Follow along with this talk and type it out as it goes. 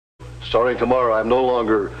Starting tomorrow, I'm no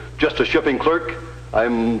longer just a shipping clerk.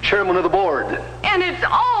 I'm chairman of the board. And it's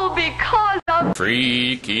all because of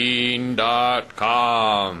Freaking.com.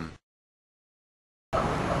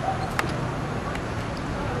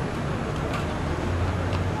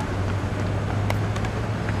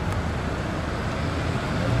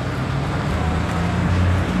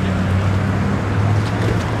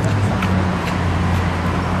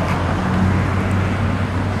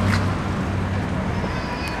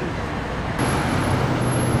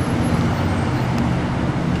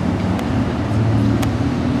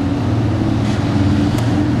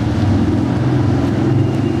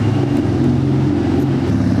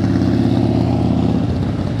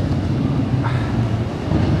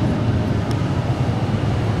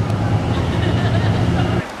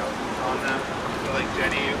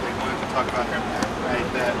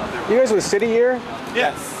 You guys with City Year?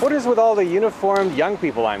 Yes. What is with all the uniformed young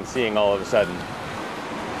people I'm seeing all of a sudden?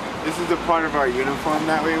 This is a part of our uniform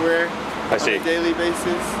that we wear on a daily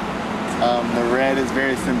basis. The red is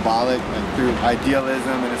very symbolic, like through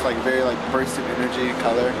idealism, and it's like very like burst of energy and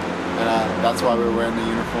color, and that's why we're wearing the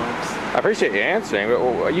uniforms. I appreciate you answering.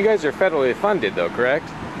 You guys are federally funded, though, correct?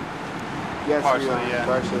 Yes, partially, we are. yeah.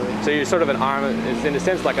 Partially. So you're sort of an arm, in a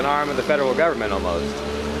sense, like an arm of the federal government, almost.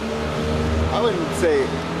 I wouldn't say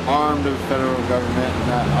armed of the federal government.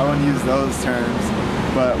 I wouldn't use those terms,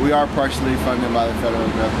 but we are partially funded by the federal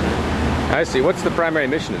government. I see. What's the primary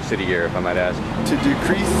mission of City Year, if I might ask? To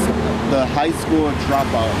decrease the high school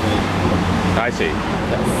dropout rate. I see.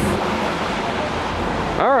 Yes.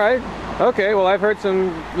 All right. Okay. Well, I've heard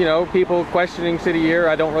some, people questioning City Year.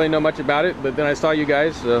 I don't really know much about it, but then I saw you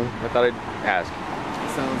guys, so I thought I'd ask.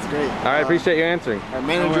 Sounds great. All right. Appreciate you answering. Our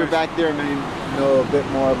manager back there may know a bit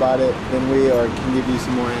more about it than we, or can give you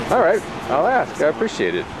some more answers. All right. I'll ask. I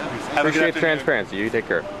appreciate it. Have Appreciate transparency. You take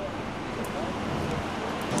care.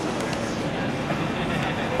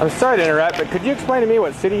 I'm sorry to interrupt, but could you explain to me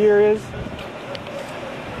what City Year is?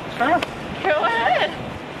 Sure. Go ahead.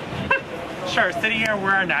 Sure. City Year,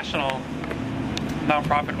 we're a national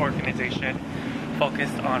nonprofit organization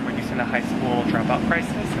focused on reducing the high school dropout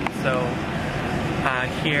crisis. And so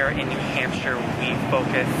here in New Hampshire, we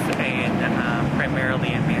focus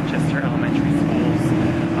primarily in Manchester elementary schools,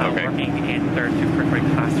 working in 3rd through 5th grade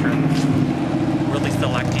classrooms, really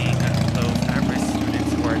selecting those at-risk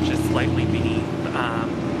students who are just slightly beneath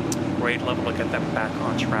grade level to get them back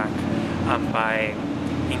on track by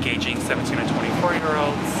engaging 17 and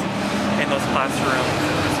 24-year-olds in those classrooms,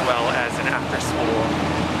 as well as an after-school.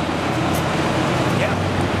 Yeah.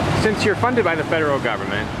 Since you're funded by the federal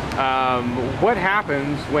government, what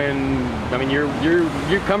happens when,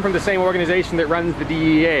 you come from the same organization that runs the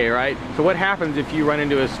DEA, right? So what happens if you run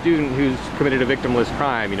into a student who's committed a victimless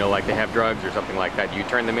crime, like they have drugs or something like that? Do you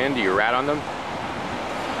turn them in? Do you rat on them?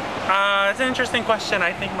 It's an interesting question.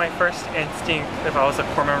 I think my first instinct, if I was a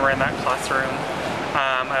core member in that classroom,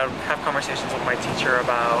 I would have conversations with my teacher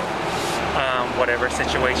about whatever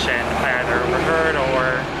situation I either overheard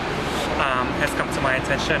or has come to my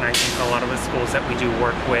attention. I think a lot of the schools that we do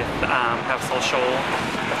work with have social,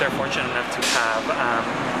 if they're fortunate enough to have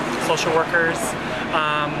social workers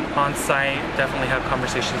on site, definitely have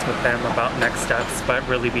conversations with them about next steps, but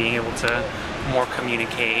really being able to more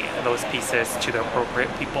communicate those pieces to the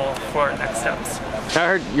appropriate people for next steps. I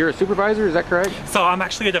heard you're a supervisor, is that correct? So I'm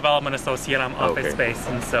actually a development associate. I'm office-based,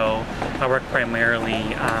 and so I work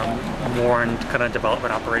primarily more in kind of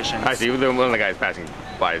development operations. I see. One of the guys passing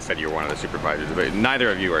by said you were one of the supervisors, but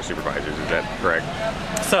neither of you are supervisors, is that correct?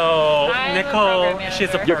 So Nicole, she's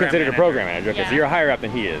a program You're considered manager. a program manager, okay, so you're higher up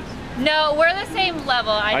than he is. No, we're the same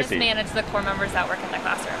level. I just see. manage the core members that work in the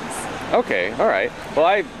classrooms. Okay, all right. Well,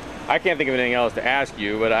 I can't think of anything else to ask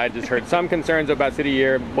you, but I just heard some concerns about City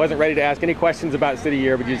Year. Wasn't ready to ask any questions about City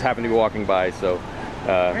Year, but you just happened to be walking by, so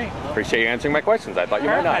appreciate you answering my questions. I thought you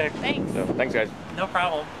might not. Thanks. So, thanks, guys. No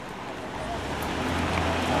problem.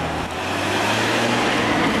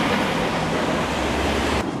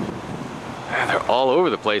 They're all over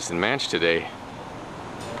the place in Manch today.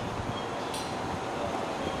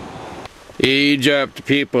 Egypt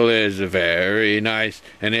people is very nice,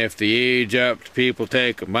 and if the Egypt people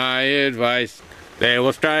take my advice, they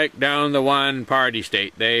will strike down the one-party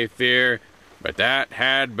state they fear. But that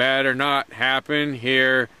had better not happen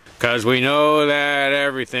here, 'cause we know that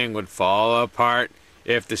everything would fall apart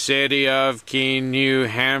if the city of Keene, New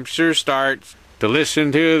Hampshire starts to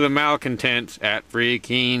listen to the malcontents at Free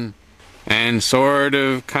Keene and sort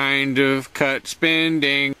of kind of cut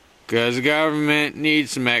spending. 'Cause the government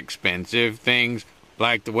needs some expensive things,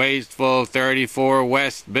 like the wasteful 34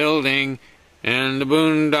 West building and the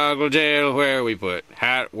boondoggle jail where we put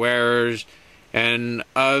hat wearers and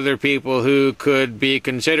other people who could be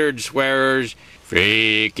considered swearers.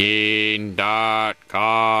 Freaking.com